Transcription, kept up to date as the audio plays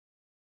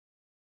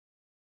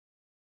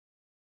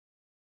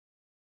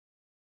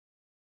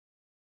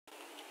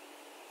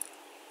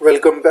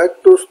Welcome back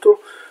दोस्तों।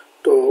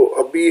 तो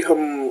अभी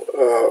हम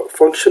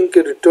फंक्शन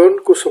के रिटर्न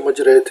को समझ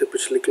रहे थे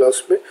पिछली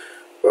क्लास में।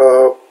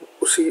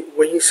 उसी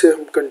वहीं से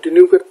हम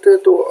कंटिन्यू करते हैं।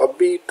 तो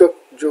अभी तक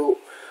जो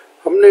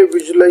हमने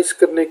विजुलाइज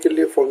करने के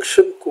लिए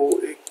फंक्शन को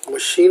एक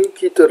मशीन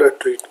की तरह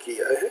ट्रीट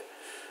किया है।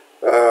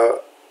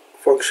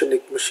 फंक्शन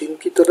एक मशीन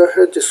की तरह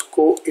है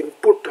जिसको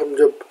इनपुट हम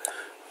जब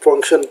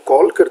फंक्शन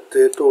कॉल करते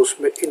हैं तो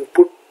उसमें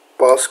इनपुट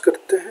पास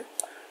करते हैं,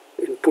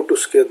 इनपुट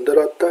उसके अंदर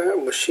आता है,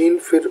 मशीन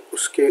फिर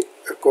उसके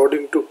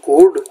अकॉर्डिंग टू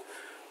कोड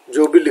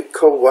जो भी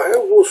लिखा हुआ है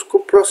वो उसको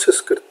प्रोसेस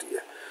करती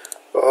है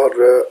और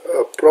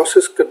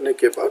प्रोसेस करने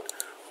के बाद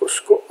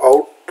उसको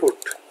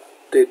आउटपुट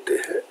देते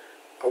हैं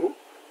हम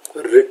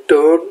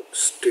रिटर्न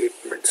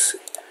स्टेटमेंट से।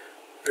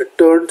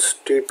 रिटर्न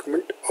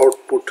स्टेटमेंट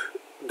आउटपुट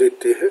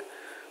देते हैं,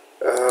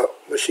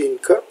 मशीन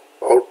का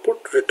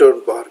आउटपुट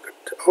रिटर्न बाहर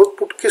करते हैं।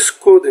 आउटपुट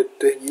किसको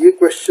देते हैं, ये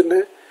क्वेश्चन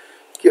है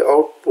कि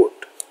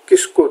आउटपुट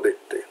किसको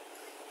देते हैं।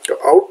 तो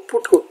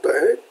आउटपुट होता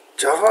है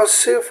जहां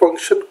से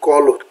फंक्शन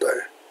कॉल होता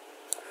है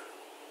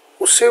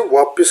उसे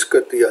वापस कर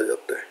दिया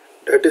जाता है,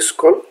 that is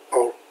called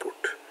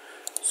output.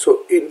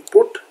 So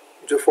input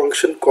जो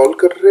फंक्शन कॉल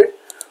कर रहे हैं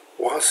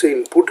वहां से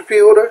इनपुट भी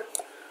हो रहा है,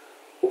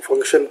 वो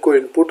फंक्शन को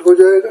इनपुट हो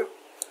जाएगा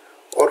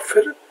और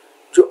फिर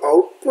जो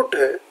आउटपुट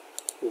है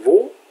वो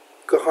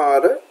कहाँ आ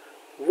रहा है,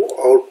 वो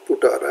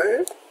आउटपुट आ रहा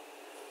है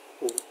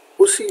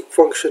उसी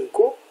फंक्शन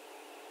को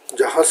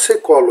जहां से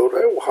कॉल हो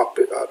रहा है वहां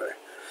पे आ रहा है।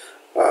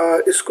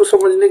 इसको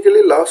समझने के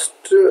लिए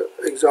लास्ट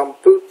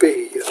एग्जाम्पल पे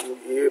ही हम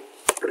ये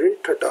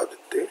प्रिंट हटा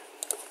देते हैं।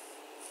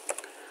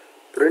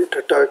 प्रिंट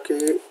हटा के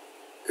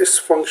इस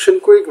फंक्शन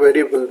को एक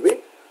वेरिएबल में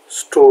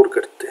स्टोर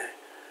करते हैं,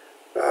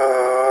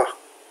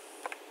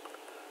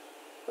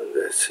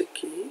 जैसे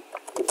कि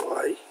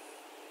y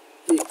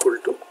इक्वल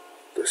टू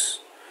दिस।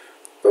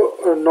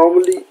 तो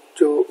नॉर्मली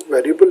जो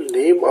वेरिएबल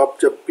नेम आप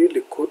जब भी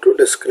लिखो तो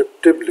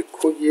डिस्क्रिप्टिव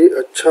लिखो। ये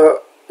अच्छा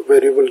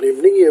वेरिएबल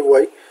नेम नहीं है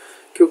y,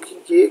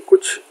 क्योंकि ये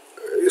कुछ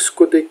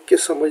इसको देख के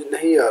समझ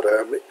नहीं आ रहा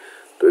है हमें।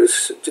 तो इस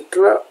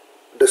जितना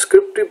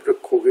डिस्क्रिप्टिव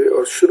रखोगे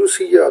और शुरू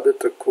से ये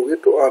आदत रखोगे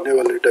तो आने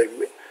वाले टाइम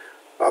में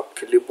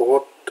आपके लिए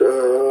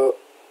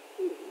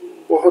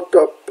बहुत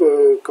आप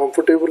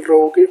कंफर्टेबल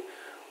रहोगे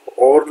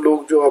और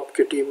लोग जो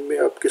आपके टीम में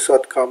आपके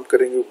साथ काम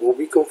करेंगे वो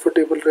भी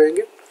कंफर्टेबल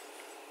रहेंगे।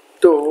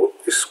 तो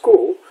इसको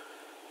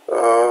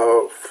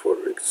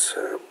फॉर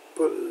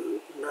एग्जाम्पल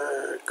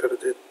मैं कर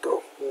देता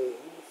हूँ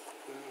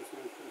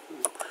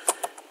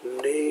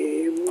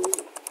नेम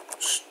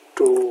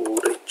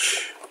स्टोरेज।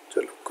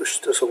 चलो कुछ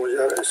तो समझ आ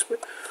रहा है इसमें,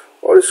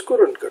 और इसको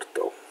रन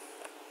करता हूँ।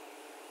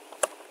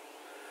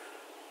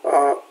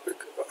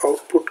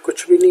 आउटपुट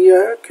कुछ भी नहीं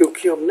आया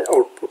क्योंकि हमने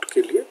आउटपुट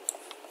के लिए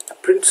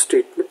प्रिंट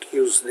स्टेटमेंट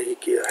यूज नहीं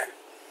किया है।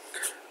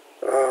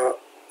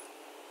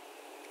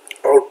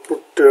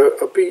 आउटपुट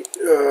अभी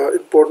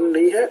इम्पोर्टेंट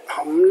नहीं है,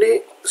 हमने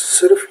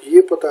सिर्फ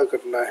ये पता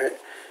करना है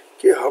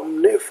कि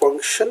हमने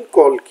फंक्शन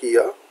कॉल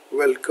किया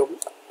वेलकम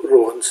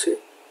रोहन से।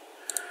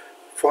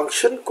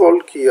 फंक्शन कॉल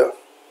किया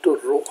तो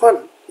रोहन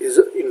इज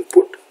अ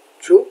इनपुट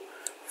जो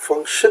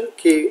फंक्शन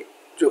के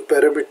जो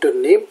पैरामीटर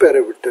नेम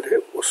पैरामीटर है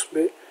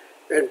उसमें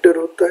एंटर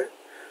होता है।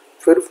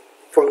 फिर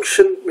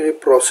फंक्शन में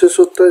प्रोसेस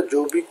होता है,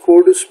 जो भी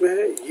कोड इसमें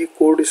है ये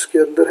कोड इसके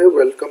अंदर है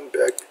वेलकम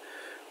बैक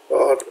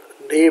और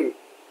नेम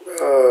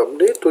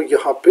ने तो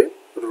यहाँ पे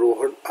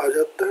रोहन आ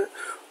जाता है।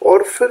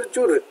 और फिर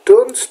जो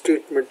रिटर्न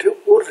स्टेटमेंट है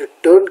वो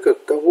रिटर्न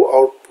करता है, वो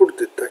आउटपुट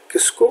देता है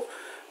किसको,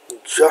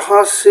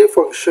 जहां से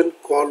फंक्शन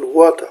कॉल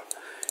हुआ था।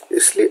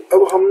 इसलिए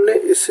अब हमने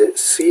इसे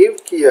सेव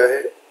किया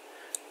है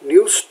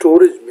न्यू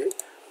स्टोरेज में।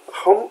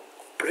 हम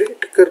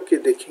प्रिंट करके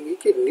देखेंगे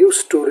कि न्यू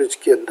स्टोरेज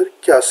के अंदर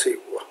क्या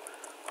सेव हुआ।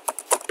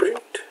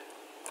 प्रिंट,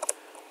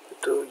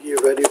 तो ये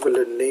वेरिएबल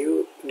है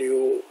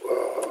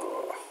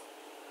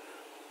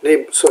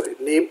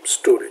नेम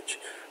स्टोरेज।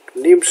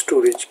 नेम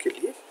स्टोरेज के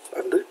लिए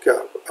अंदर क्या,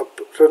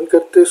 अब रन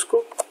करते हैं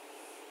इसको।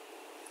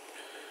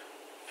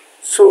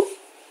 सो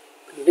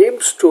नेम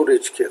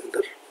स्टोरेज के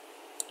अंदर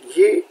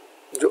ये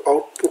जो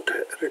आउटपुट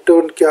है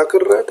रिटर्न क्या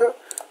कर रहा था,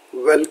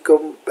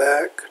 welcome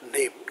back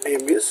name,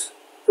 name is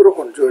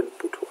Rohan जो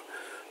इनपुट हुआ।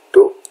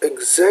 तो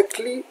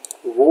एग्जैक्टली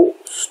वो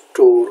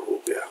स्टोर हो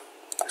गया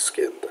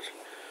इसके अंदर।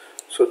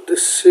 So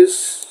this is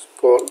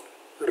called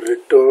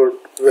return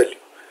value.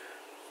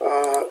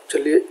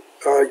 चलिए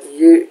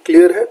ये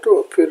क्लियर है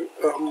तो फिर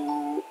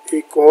हम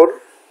एक और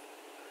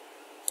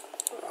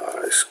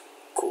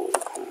इसको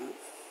हम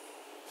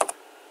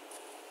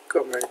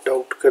कमेंट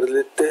आउट कर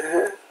लेते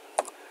हैं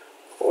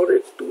और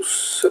एक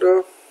दूसरा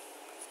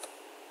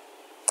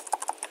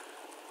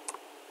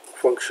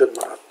फंक्शन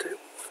बनाते हैं।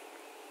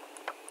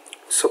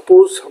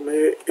 सपोज हमें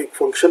एक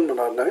फंक्शन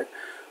बनाना है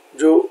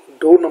जो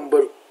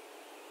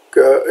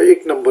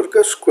एक नंबर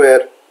का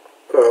स्क्वायर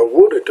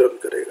वो रिटर्न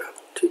करेगा,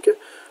 ठीक है।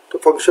 तो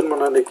फंक्शन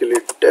बनाने के लिए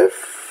डेफ,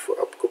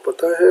 आपको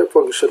पता है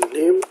फंक्शन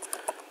नेम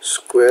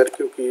स्क्वायर,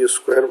 क्योंकि ये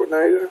स्क्वायर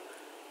बनाएगा।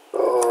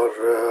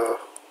 और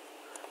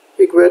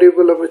एक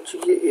वेरिएबल हमें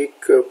चाहिए,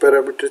 एक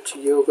पैरामीटर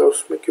चाहिए होगा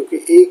उसमें, क्योंकि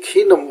एक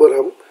ही नंबर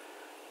हम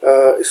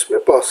इसमें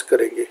पास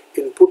करेंगे।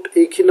 इनपुट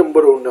एक ही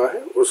नंबर होना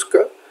है,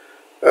 उसका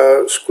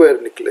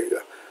स्क्वायर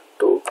निकलेगा।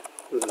 टू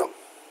नम,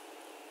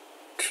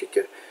 ठीक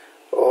है,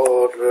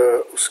 और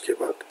उसके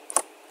बाद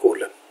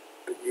कोलन।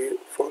 तो ये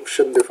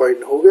फंक्शन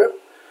डिफाइन हो गया।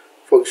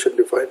 फंक्शन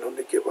डिफाइन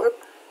होने के बाद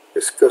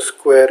इसका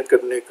स्क्वायर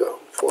करने का हम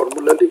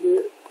फॉर्मूला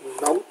लिखेंगे,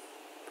 नम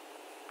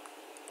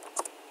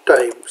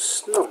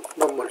टाइम्स नम,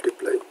 नम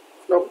मल्टीप्लाई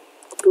नम,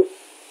 तो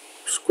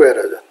स्क्वायर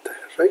आ जाता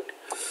है, राइट।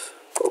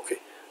 ओके,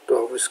 तो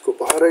हम इसको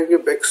बाहर आएंगे,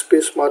 बैक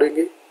स्पेस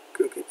मारेंगे,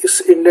 क्योंकि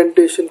इस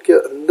इंडेंटेशन के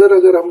अंदर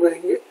अगर हम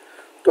रहेंगे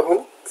तो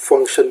हम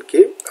फंक्शन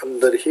के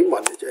अंदर ही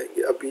माने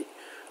जाएंगे। अभी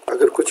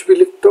अगर कुछ भी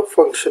लिखते हो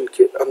फंक्शन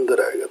के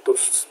अंदर आएगा, तो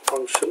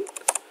फंक्शन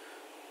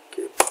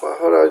के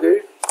बाहर आ गए।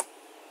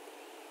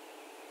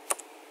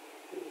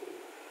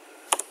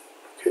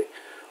 ओके,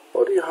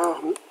 और यहाँ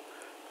हम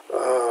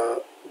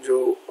जो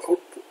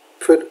आउटपुट,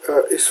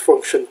 फिर इस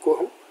फंक्शन को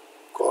हम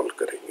कॉल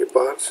करेंगे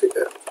बाहर से,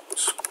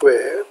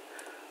 स्क्वायर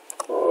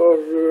और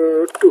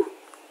 2,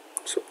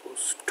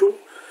 सपोज 2।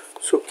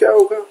 सो क्या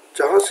होगा,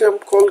 जहां से हम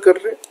कॉल कर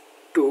रहे हैं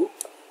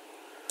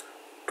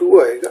 2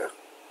 आएगा,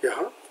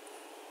 यहाँ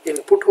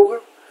इनपुट होगा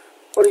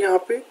और यहाँ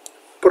पे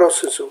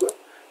प्रोसेस होगा,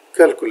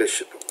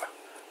 कैलकुलेशन होगा,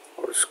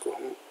 और इसको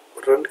हम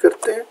रन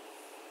करते हैं।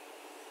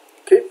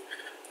 ओके,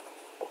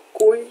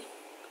 कोई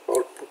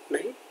आउटपुट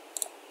नहीं,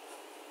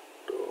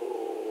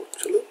 तो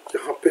चलो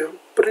यहाँ पे हम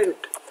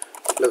प्रिंट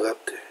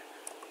लगाते हैं।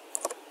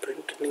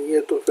 प्रिंट नहीं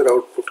है तो फिर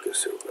आउटपुट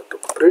कैसे होगा, तो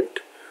प्रिंट,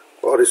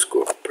 और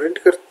इसको प्रिंट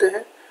करते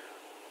हैं।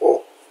 ओ,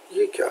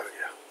 ये क्या आ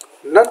गया,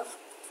 नन।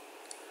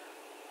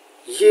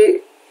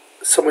 ये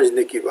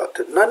समझने की बात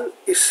है, नन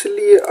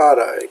इसलिए आ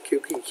रहा है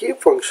क्योंकि ये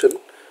फंक्शन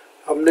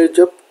हमने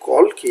जब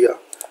कॉल किया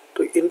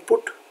तो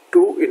इनपुट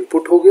 2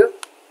 इनपुट हो गया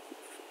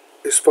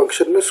इस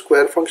फंक्शन में,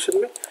 स्क्वायर फंक्शन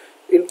में।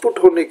 इनपुट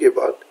होने के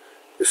बाद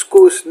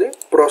इसको इसने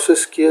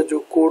प्रोसेस किया, जो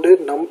कोड है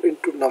नम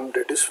इंटू नम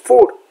डेट इज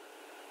 4।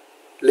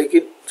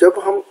 लेकिन जब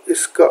हम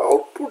इसका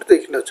आउटपुट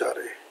देखना चाह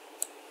रहे हैं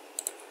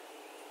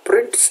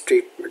प्रिंट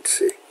स्टेटमेंट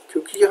से,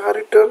 क्योंकि यहाँ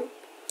रिटर्न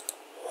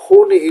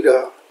हो नहीं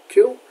रहा,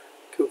 क्यों,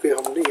 क्योंकि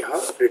हमने यहाँ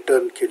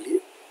रिटर्न के लिए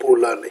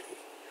बोला नहीं,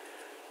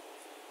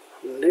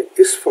 हमने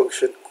इस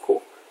फंक्शन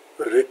को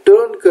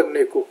रिटर्न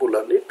करने को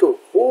बोला नहीं, तो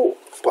वो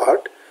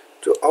पार्ट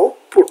जो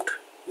आउटपुट,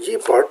 ये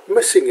पार्ट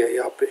मिसिंग है।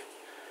 यहाँ पे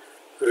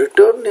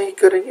रिटर्न नहीं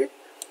करेंगे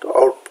तो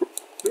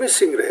आउटपुट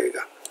मिसिंग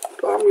रहेगा,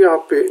 तो हम यहाँ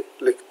पे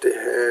लिखते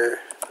हैं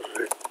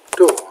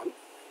रिटर्न,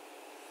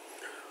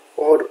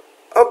 और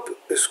अब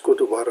इसको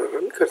दोबारा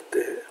रन करते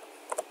हैं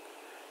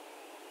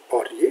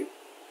और ये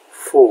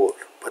 4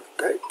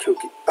 बनता है,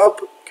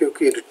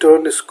 क्योंकि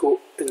रिटर्न इसको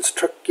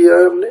इंस्ट्रक्ट किया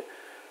है, हमने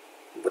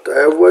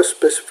बताया हुआ है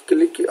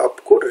स्पेसिफिकली कि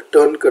आपको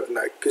रिटर्न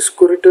करना है।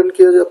 किसको रिटर्न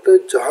किया जाता है,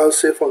 जहां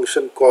से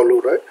फंक्शन कॉल हो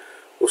रहा है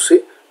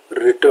उसे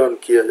रिटर्न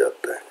किया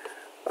जाता है।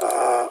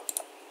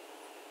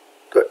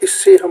 तो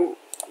इससे हम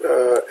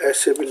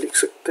ऐसे भी लिख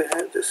सकते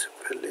हैं जैसे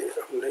पहले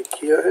हमने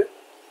किया है,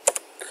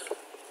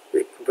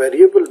 एक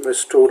वेरिएबल में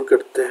स्टोर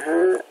करते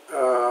हैं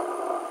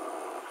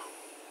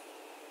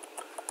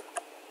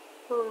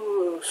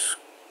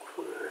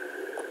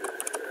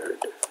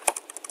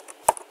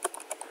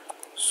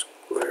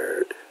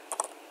स्क्वायर्ड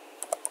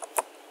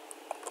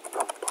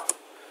नंबर,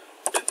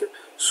 ठीक है।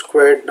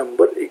 स्क्वायर्ड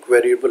नंबर एक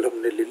वेरिएबल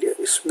हमने ले लिया,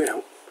 इसमें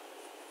हम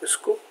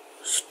इसको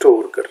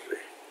स्टोर कर रहे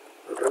हैं,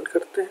 रन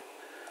करते हैं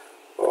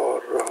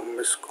और हम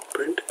इसको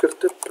प्रिंट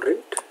करते हैं।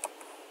 प्रिंट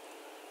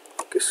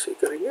किससे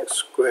करेंगे,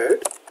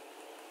 स्क्वायर्ड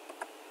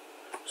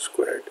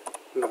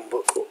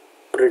नंबर को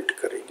प्रिंट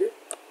करेंगे,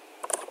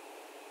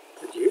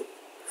 ये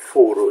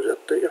 4 हो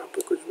जाता है। यहाँ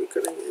पे कुछ भी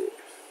करेंगे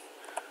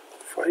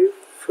 5,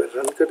 फिर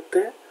रन करते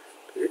हैं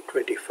तो ये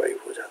 25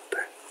 हो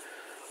जाता है।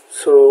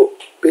 सो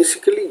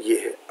बेसिकली ये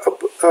है। अब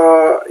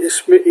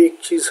इसमें एक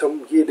चीज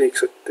हम ये देख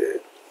सकते हैं,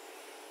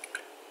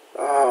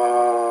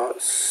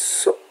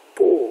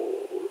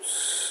 सपोज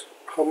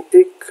हम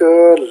एक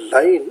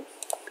लाइन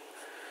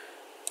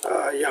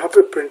यहाँ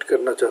पे प्रिंट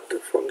करना चाहते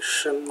हैं,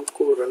 फंक्शन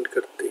को रन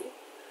करते ही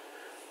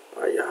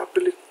यहाँ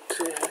पे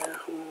लिखते हैं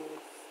हम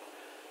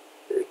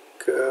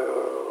एक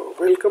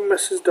वेलकम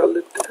मैसेज डाल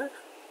देते हैं,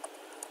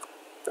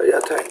 या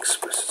थैंक्स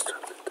मैसेज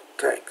डाल देते हैं,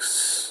 थैंक्स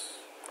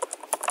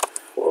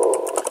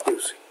फॉर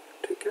यूजिंग,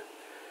 ठीक है,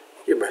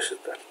 ये मैसेज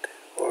डालते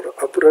हैं और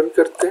अब रन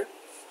करते हैं।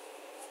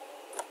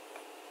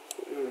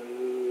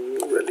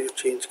 वैल्यू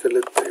चेंज कर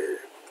लेते हैं,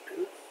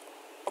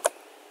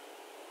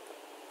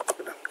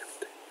 रन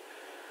करते हैं।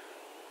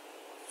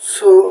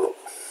 सो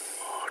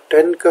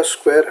 10 का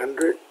स्क्वायर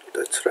 100,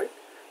 दैट्स राइट।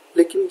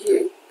 लेकिन ये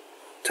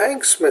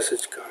थैंक्स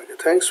मैसेज कहा गया,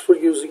 थैंक्स फॉर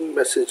यूजिंग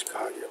मैसेज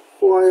कहा गया,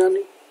 वो आया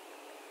नहीं,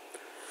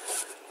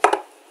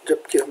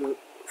 जबकि हम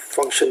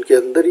फंक्शन के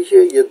अंदर ही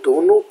है। ये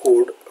दोनों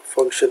कोड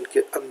फंक्शन के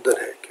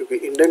अंदर है, क्योंकि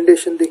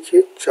इंडेंटेशन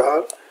देखिए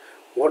 4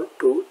 1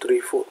 2 3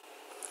 4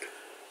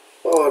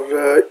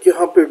 और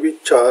यहाँ पे भी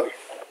 4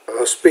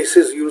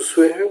 स्पेसेस यूज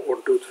हुए हैं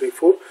 1 2 3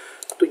 4।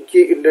 तो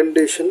ये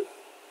इंडेंटेशन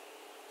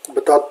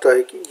बताता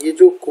है कि ये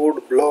जो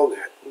कोड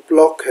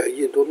ब्लॉक है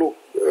ये दोनों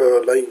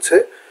लाइंस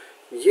है,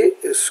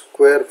 ये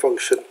स्क्वायर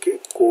फंक्शन के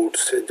कोड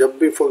से जब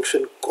भी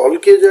फंक्शन कॉल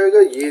किया जाएगा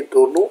ये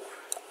दोनों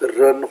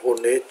रन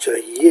होने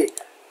चाहिए,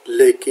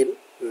 लेकिन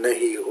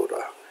नहीं हो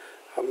रहा।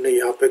 हमने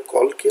यहाँ पे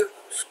कॉल किया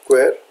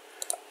स्क्वायर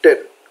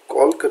 10,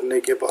 कॉल करने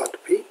के बाद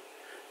भी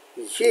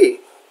ये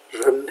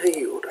रन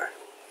नहीं हो रहा है।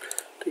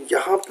 तो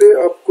यहाँ पे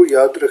आपको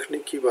याद रखने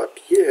की बात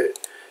ये है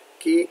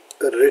कि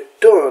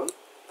रिटर्न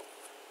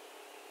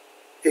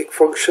एक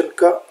फंक्शन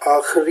का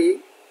आखिरी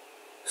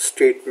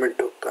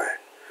स्टेटमेंट होता है।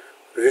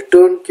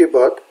 रिटर्न के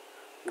बाद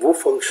वो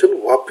फंक्शन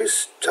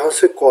वापस जहाँ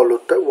से कॉल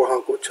होता है वहाँ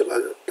को चला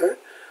जाता है,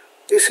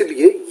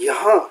 इसलिए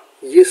यहाँ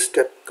ये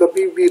स्टेप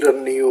कभी भी रन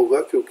नहीं होगा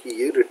क्योंकि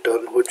ये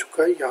रिटर्न हो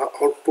चुका है, यहाँ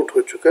आउटपुट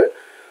हो चुका है।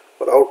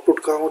 और आउटपुट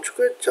कहाँ हो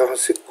चुका है? जहाँ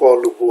से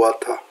कॉल हुआ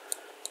था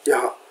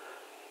यहाँ।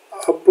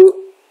 अब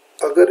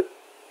अगर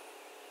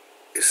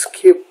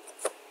इसके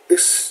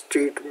इस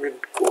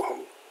स्टेटमेंट को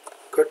हम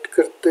कट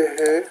करते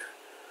हैं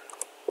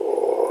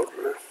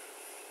और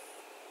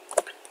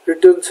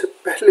रिटर्न से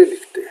पहले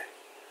लिखते हैं,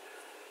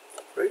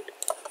 राइट,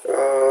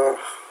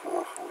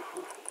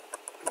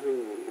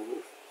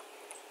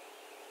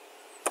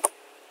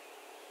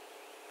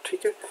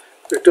 ठीक है,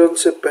 रिटर्न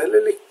से पहले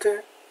लिखते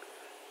हैं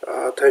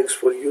थैंक्स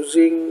फॉर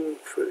यूजिंग,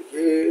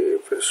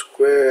 फिर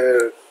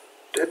स्क्वायर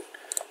 10,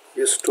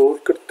 ये स्टोर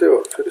करते हैं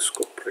और फिर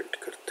इसको प्रिंट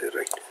करते हैं,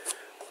 राइट।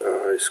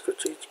 इसको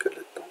चेंज कर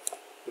लेता हूँ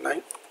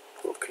 9,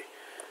 ओके,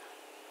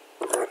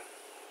 रन।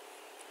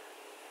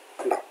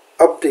 ना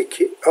अब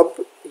देखिए, अब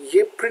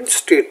ये प्रिंट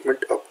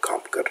स्टेटमेंट अब काम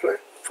कर रहा है।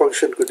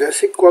 फंक्शन को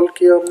जैसे कॉल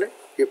किया हमने,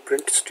 ये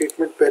प्रिंट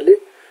स्टेटमेंट पहले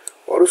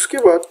और उसके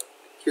बाद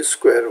ये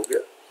स्क्वायर हो गया।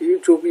 ये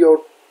जो भी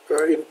आउट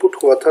इनपुट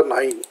हुआ था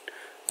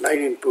 9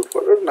 इनपुट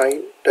पर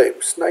 9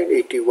 टाइम्स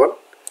 981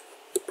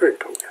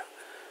 प्रिंट हो गया।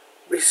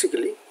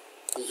 बेसिकली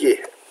ये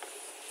है।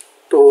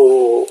 तो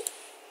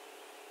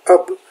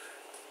अब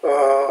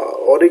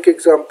और एक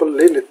एग्जांपल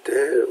ले लेते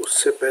हैं,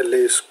 उससे पहले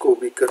इसको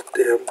भी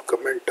करते हैं हम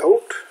कमेंट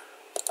आउट।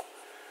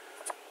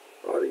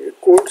 और ये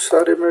कोड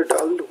सारे मैं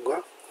डाल दूंगा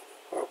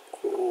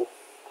आपको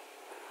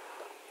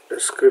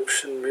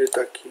डिस्क्रिप्शन में,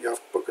 ताकि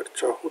आप अगर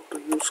चाहो तो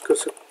यूज कर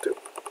सकते हो।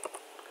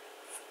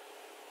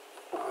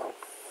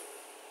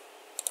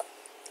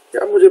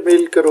 या मुझे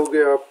मेल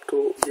करोगे आप तो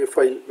ये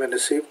फाइल मैंने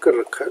सेव कर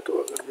रखा है, तो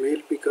अगर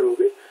मेल भी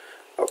करोगे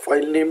आप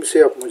फाइल नेम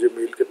से आप मुझे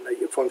मेल करना है।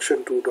 ये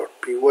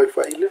function2.py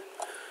फाइल है,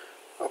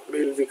 आप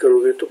मेल भी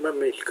करोगे तो मैं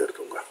मेल कर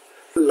दूंगा।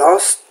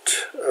 लास्ट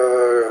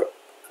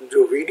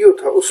जो वीडियो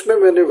था उसमें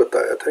मैंने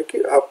बताया था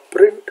कि आप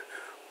प्रिंट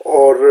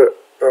और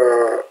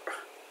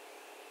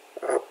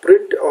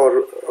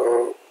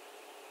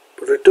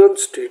रिटर्न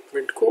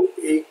स्टेटमेंट को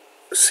एक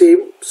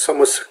सेम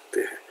समझ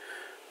सकते हैं,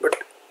 बट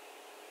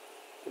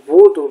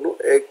वो दोनों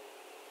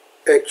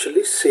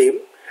एक्चुअली सेम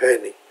है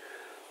नहीं।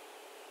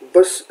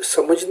 बस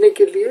समझने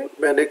के लिए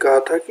मैंने कहा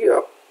था कि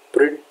आप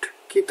प्रिंट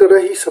की तरह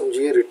ही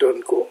समझिए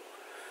रिटर्न को,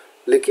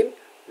 लेकिन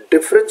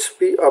डिफरेंस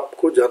भी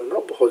आपको जानना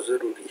बहुत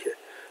ज़रूरी है।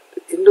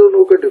 तो इन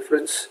दोनों का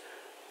डिफरेंस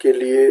के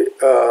लिए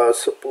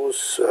सपोज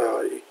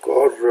एक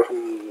और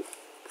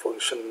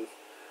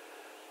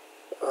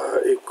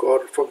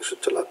फंक्शन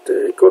चलाते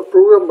हैं, एक और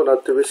प्रोग्राम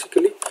बनाते हैं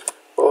बेसिकली,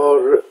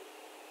 और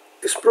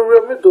इस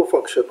प्रोग्राम में दो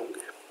फंक्शन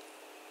होंगे,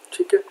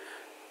 ठीक है।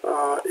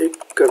 एक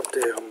करते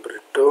हैं हम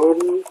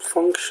रिटर्न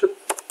फंक्शन,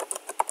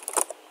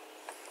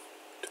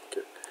 ठीक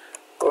है,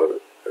 और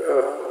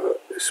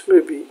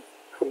इसमें भी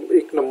हम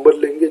एक नंबर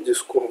लेंगे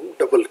जिसको हम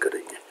डबल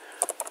करेंगे।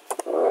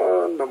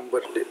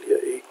 नंबर ले लिया,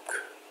 एक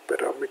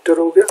पैरामीटर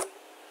हो गया,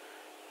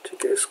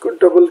 ठीक है, इसको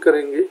डबल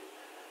करेंगे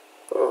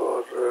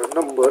और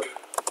number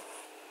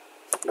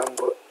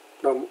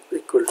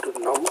equal to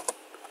num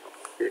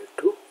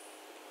into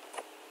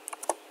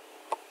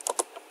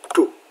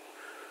 2।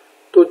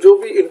 तो जो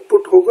भी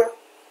इनपुट होगा,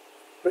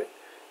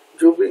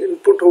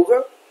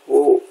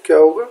 वो क्या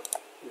होगा,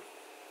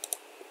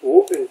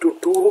 वो इनटू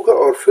 2 होगा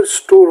और फिर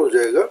स्टोर हो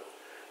जाएगा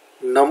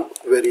नम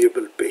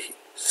वेरिएबल पे ही,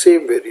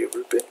 सेम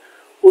वेरिएबल पे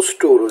वो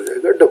स्टोर हो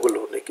जाएगा डबल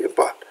होने के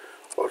बाद,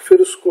 और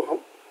फिर उसको हम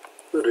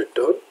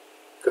रिटर्न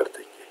कर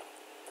देंगे,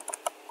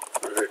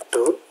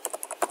 रिटर्न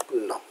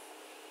नम,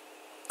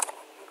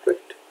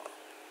 राइट,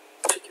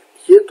 ठीक है।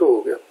 ये तो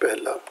हो गया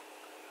पहला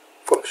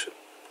फंक्शन।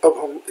 अब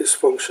हम इस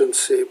फंक्शन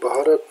से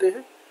बाहर आते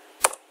हैं,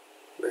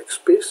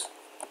 बैकस्पेस,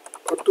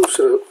 और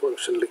दूसरा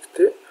फंक्शन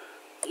लिखते हैं।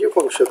 ये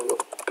फंक्शन होगा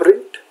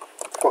प्रिंट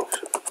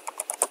फंक्शन,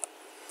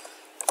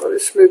 और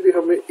इसमें भी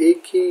हमें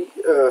एक ही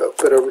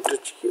पैरामीटर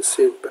चाहिए,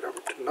 सेम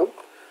पैरामीटर नम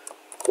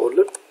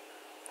कोलन,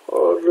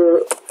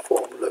 और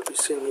फॉर्मूला भी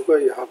सेम होगा।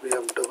 यहाँ भी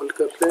हम डबल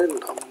कर रहे हैं,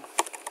 नम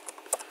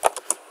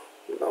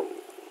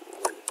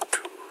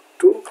इनटू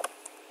 2,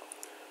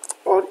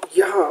 और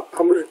यहाँ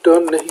हम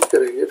रिटर्न नहीं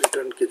करेंगे,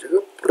 रिटर्न की जगह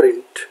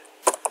प्रिंट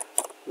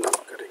नम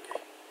करेंगे,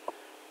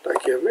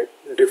 ताकि हमें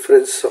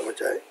डिफरेंस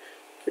समझ आए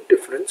कि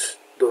डिफरेंस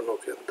दोनों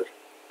के अंदर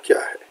क्या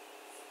है।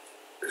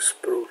 इस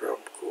प्रोग्राम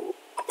को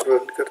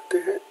रन करते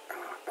हैं।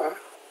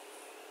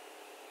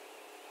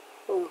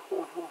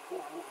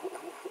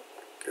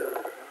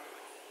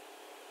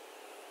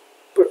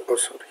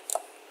 सॉरी,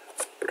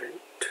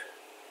 प्रिंट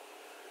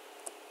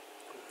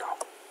नाउ,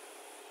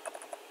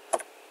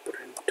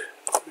 प्रिंट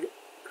में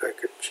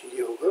ब्रैकेट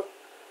चाहिए होगा,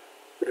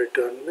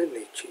 रिटर्न में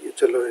नहीं चाहिए।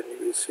 चलो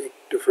एनीवेज, एक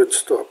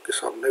डिफरेंस तो आपके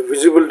सामने,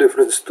 विजिबल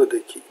डिफरेंस तो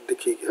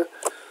दिखी गया।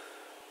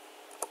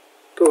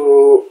 तो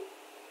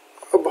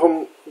अब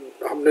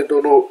हमने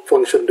दोनों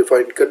फंक्शन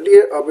डिफाइन कर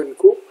लिए, अब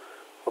इनको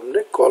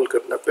हमने कॉल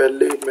करना।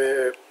 पहले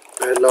मैं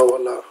पहला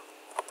वाला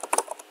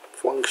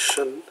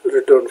फंक्शन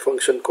रिटर्न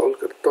फंक्शन कॉल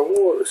करता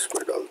हूँ और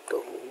इसमें डालता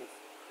हूँ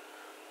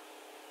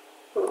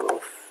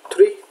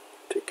 3,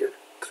 ठीक है,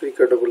 3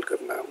 का डबल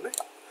करना है हमने,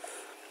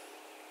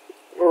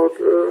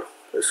 और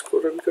इसको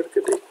रन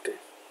करके देखते हैं।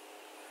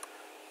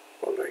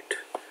 ऑलराइट,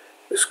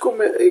 इसको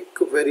मैं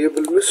एक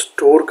वेरिएबल में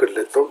स्टोर कर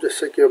लेता हूँ,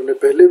 जैसे कि हमने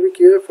पहले भी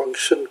किया है।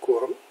 फंक्शन को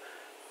हम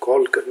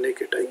कॉल करने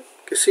के टाइम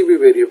किसी भी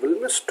वेरिएबल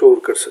में स्टोर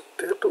कर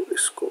सकते हैं, तो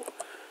इसको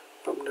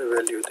हमने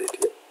वैल्यू दे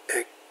दिया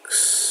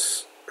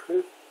x,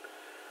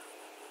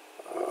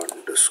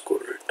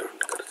 अंडरस्कोर रिटर्न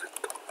कर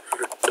देता हूँ।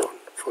 रिटर्न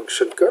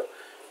फंक्शन का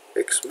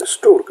x में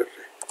स्टोर कर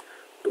रहे हैं।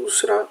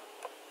 दूसरा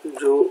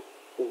जो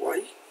y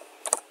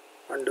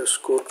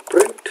अंडरस्कोर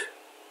प्रिंट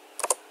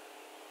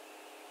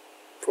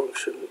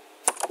फंक्शन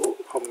को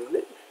हमने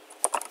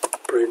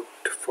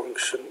प्रिंट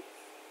फंक्शन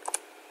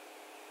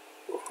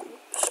को हम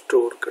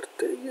स्टोर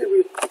करते हैं, ये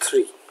भी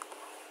 3।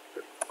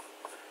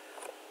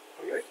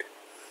 राइट,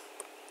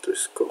 तो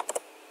इसको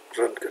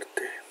रन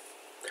करते हैं।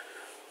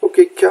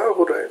 ओके, क्या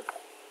हो रहा है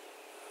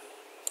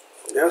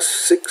यहाँ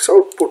 6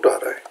 आउटपुट आ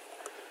रहा है।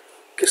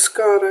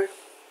 किसका आ रहा है?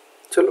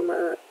 चलो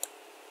मैं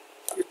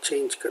ये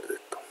चेंज कर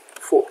देता हूँ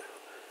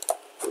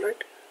 4।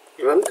 राइट,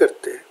 रन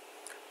करते हैं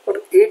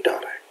और 8 आ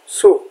रहा है।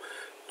 सो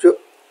जो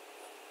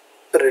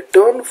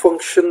रिटर्न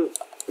फंक्शन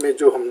में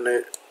जो हमने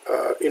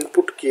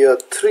इनपुट किया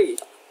 3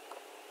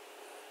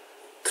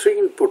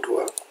 इनपुट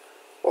हुआ,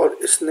 और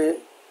इसने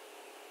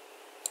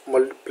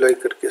मल्टीप्लाई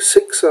करके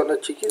 6 आना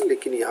चाहिए,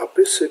 लेकिन यहाँ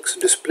पे 6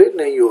 डिस्प्ले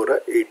नहीं हो रहा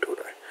है, 8 हो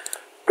रहा है।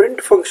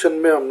 प्रिंट फंक्शन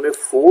में हमने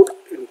 4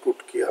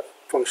 इनपुट किया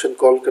फंक्शन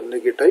कॉल करने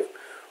के टाइम,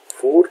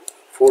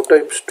 4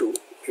 टाइम्स 2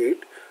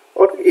 8,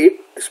 और 8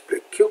 डिस्प्ले।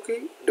 क्योंकि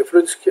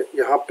डिफरेंस क्या,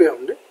 यहाँ पे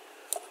हमने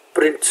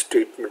प्रिंट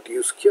स्टेटमेंट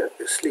यूज किया,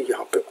 इसलिए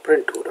यहाँ पे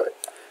प्रिंट हो रहा है।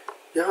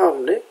 यहाँ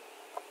हमने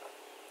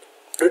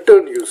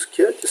रिटर्न यूज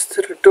किया,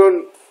 जिससे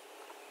रिटर्न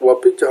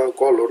वापस जहाँ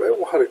कॉल हो रहा है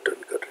वहाँ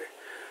रिटर्न कर रहे हैं।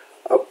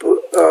 अब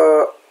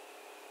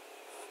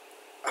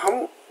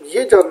हम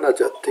ये जानना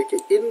चाहते हैं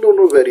कि इन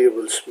दोनों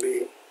वेरिएबल्स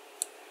में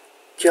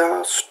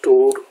क्या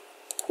स्टोर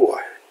हुआ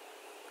है।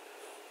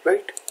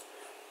 राइट,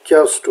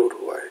 क्या स्टोर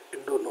हुआ है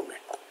इन दोनों में,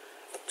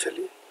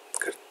 चलिए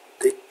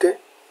देखते हैं।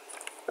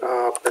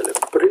 पहले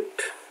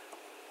प्रिंट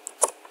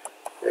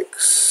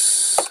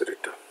x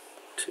रिटर्न,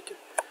 ठीक है,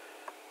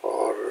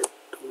 और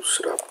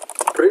दूसरा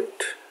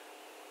प्रिंट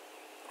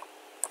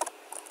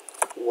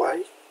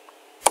y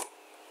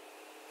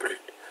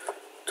प्रिंट।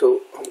 तो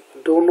हम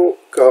दोनों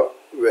का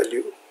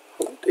वैल्यू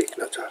हम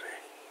देखना चाह रहे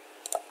हैं,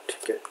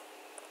 ठीक है।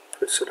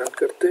 फिर से रन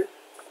करते हैं।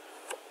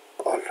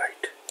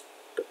 ऑलराइट,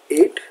 तो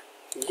 8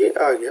 ये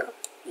आ गया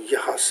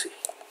यहाँ से।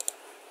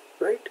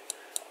 राइट,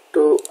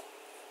 तो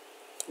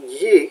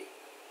ये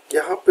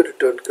यहाँ पे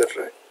रिटर्न कर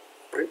रहा है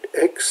print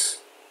x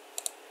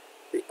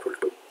equal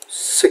to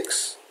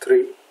 6।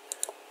 3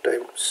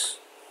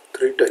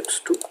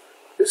 times 2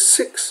 is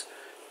 6,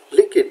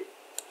 लेकिन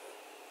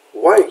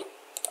y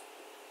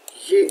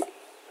ये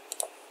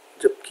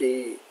जबकि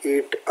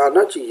 8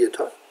 आना चाहिए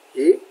था,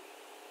 ये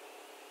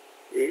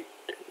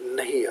 8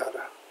 नहीं आ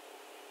रहा।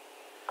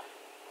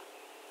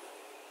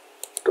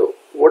 तो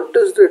व्हाट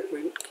डज दैट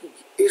मीन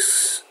कि इस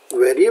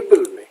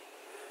वेरिएबल में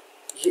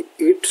ये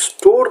 8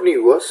 स्टोर नहीं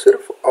हुआ,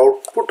 सिर्फ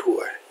आउटपुट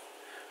हुआ है।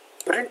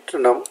 प्रिंट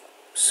नम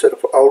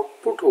सिर्फ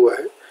आउटपुट हुआ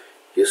है,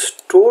 ये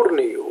स्टोर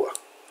नहीं हुआ।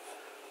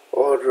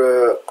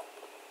 और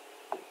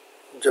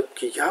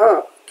जबकि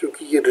यहाँ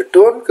क्योंकि ये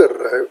रिटर्न कर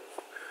रहा है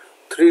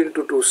 3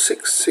 × 2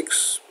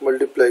 6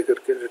 मल्टीप्लाई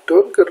करके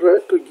रिटर्न कर रहा है,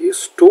 तो ये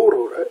स्टोर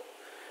हो रहा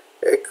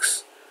है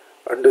x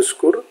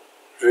अंडरस्कोर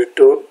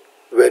रिटर्न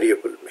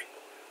वेरिएबल में,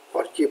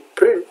 और ये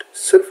प्रिंट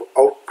सिर्फ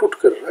आउटपुट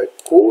कर रहा है,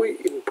 कोई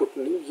इनपुट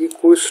नहीं, ये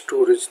कोई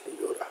स्टोरेज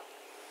नहीं हो रहा।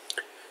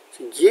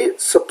 ये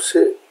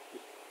सबसे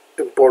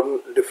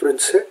इम्पोर्टेंट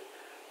डिफरेंस है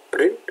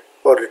प्रिंट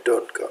और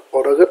रिटर्न का।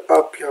 और अगर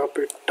आप यहाँ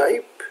पे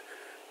टाइप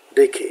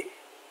देखें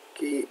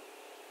कि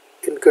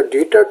इनका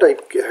डेटा टाइप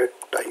क्या है,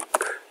 टाइप,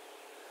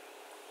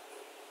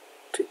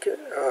 ठीक है,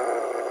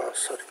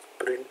 सॉरी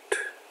प्रिंट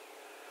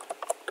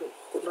तो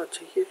होना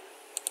चाहिए,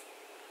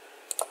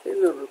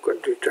 इन दोनों का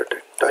डेटा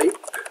टाइप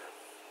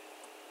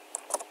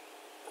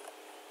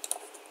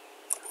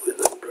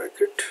विद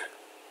ब्रैकेट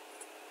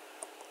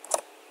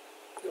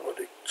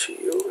और एक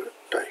चाहिए होगा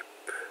टाइप।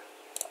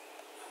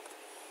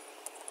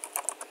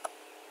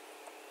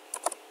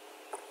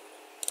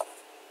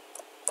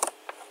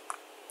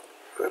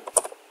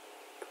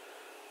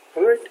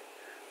 ऑलराइट,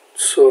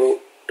 सो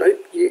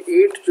टाइप ये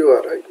 8 जो आ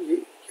रहा है, ये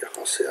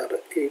यहाँ से आ रहा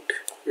है 8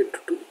 ×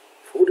 2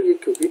 4, ये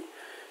क्योंकि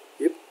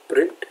ये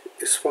प्रिंट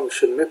इस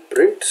फंक्शन में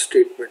प्रिंट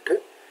स्टेटमेंट है,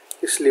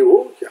 इसलिए वो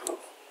यहाँ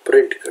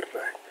प्रिंट कर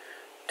रहा है,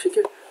 ठीक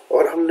है।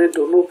 और हमने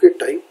दोनों के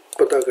टाइप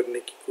पता करने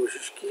की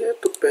कोशिश की है।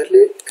 तो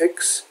पहले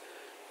x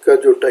का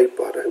जो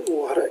टाइप आ रहा है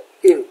वो आ रहा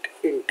है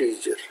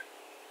integer,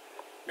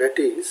 that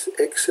is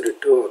x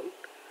return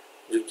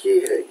जो ये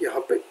है,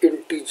 यहाँ पे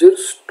इंटीजर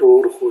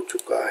स्टोर हो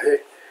चुका है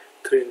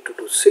 3 ×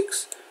 2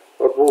 6,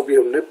 और वो भी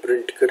हमने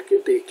प्रिंट करके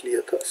देख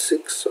लिया था,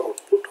 6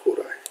 आउटपुट हो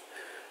रहा है।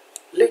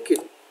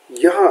 लेकिन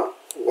यहाँ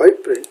वाई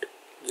प्रिंट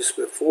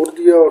जिसमें 4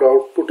 दिया और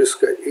आउटपुट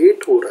इसका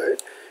 8 हो रहा है,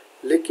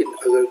 लेकिन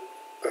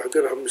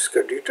अगर हम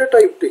इसका डेटा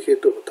टाइप देखें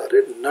तो बता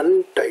रहे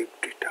none type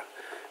data.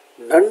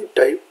 None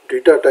type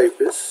data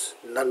type is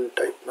none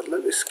type,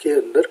 मतलब इसके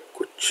अंदर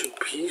कुछ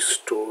भी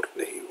स्टोर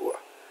नहीं हुआ।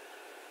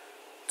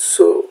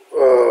 सो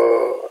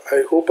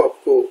आई होप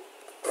आपको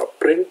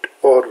प्रिंट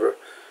और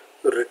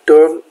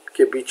रिटर्न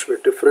के बीच में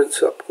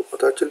डिफरेंस आपको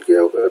पता चल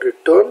गया होगा।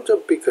 रिटर्न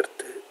जब भी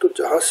करते हैं तो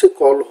जहाँ से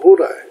कॉल हो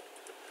रहा है,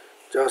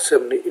 जहाँ से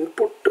हमने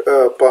इनपुट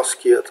पास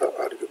किया था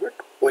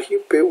आर्ग्यूमेंट, वहीं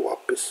पे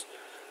वापस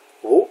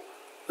वो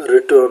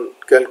रिटर्न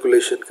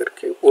कैलकुलेशन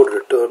करके वो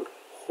रिटर्न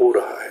हो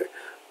रहा है।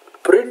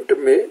 प्रिंट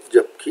में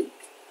जबकि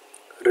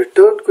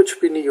रिटर्न कुछ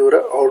भी नहीं हो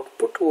रहा,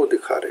 आउटपुट वो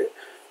दिखा रहे,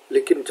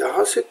 लेकिन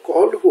जहाँ से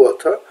कॉल हुआ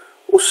था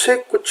उससे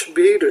कुछ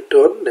भी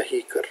रिटर्न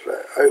नहीं कर रहा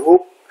है। आई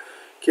होप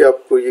कि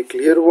आपको ये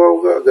क्लियर हुआ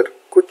होगा। अगर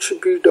कुछ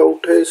भी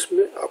डाउट है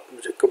इसमें आप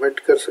मुझे कमेंट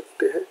कर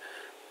सकते हैं,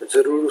 मैं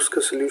ज़रूर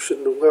उसका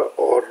सल्यूशन दूंगा।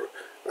 और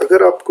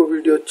अगर आपको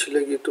वीडियो अच्छी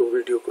लगी तो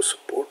वीडियो को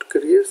सपोर्ट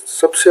करिए।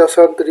 सबसे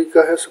आसान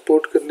तरीका है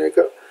सपोर्ट करने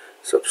का,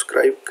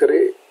 सब्सक्राइब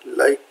करें,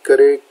 लाइक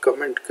करें,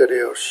 कमेंट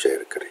करें और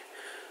शेयर करें।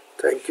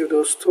 थैंक यू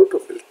दोस्तों, तो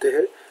मिलते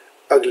हैं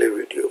अगले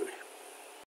वीडियो में।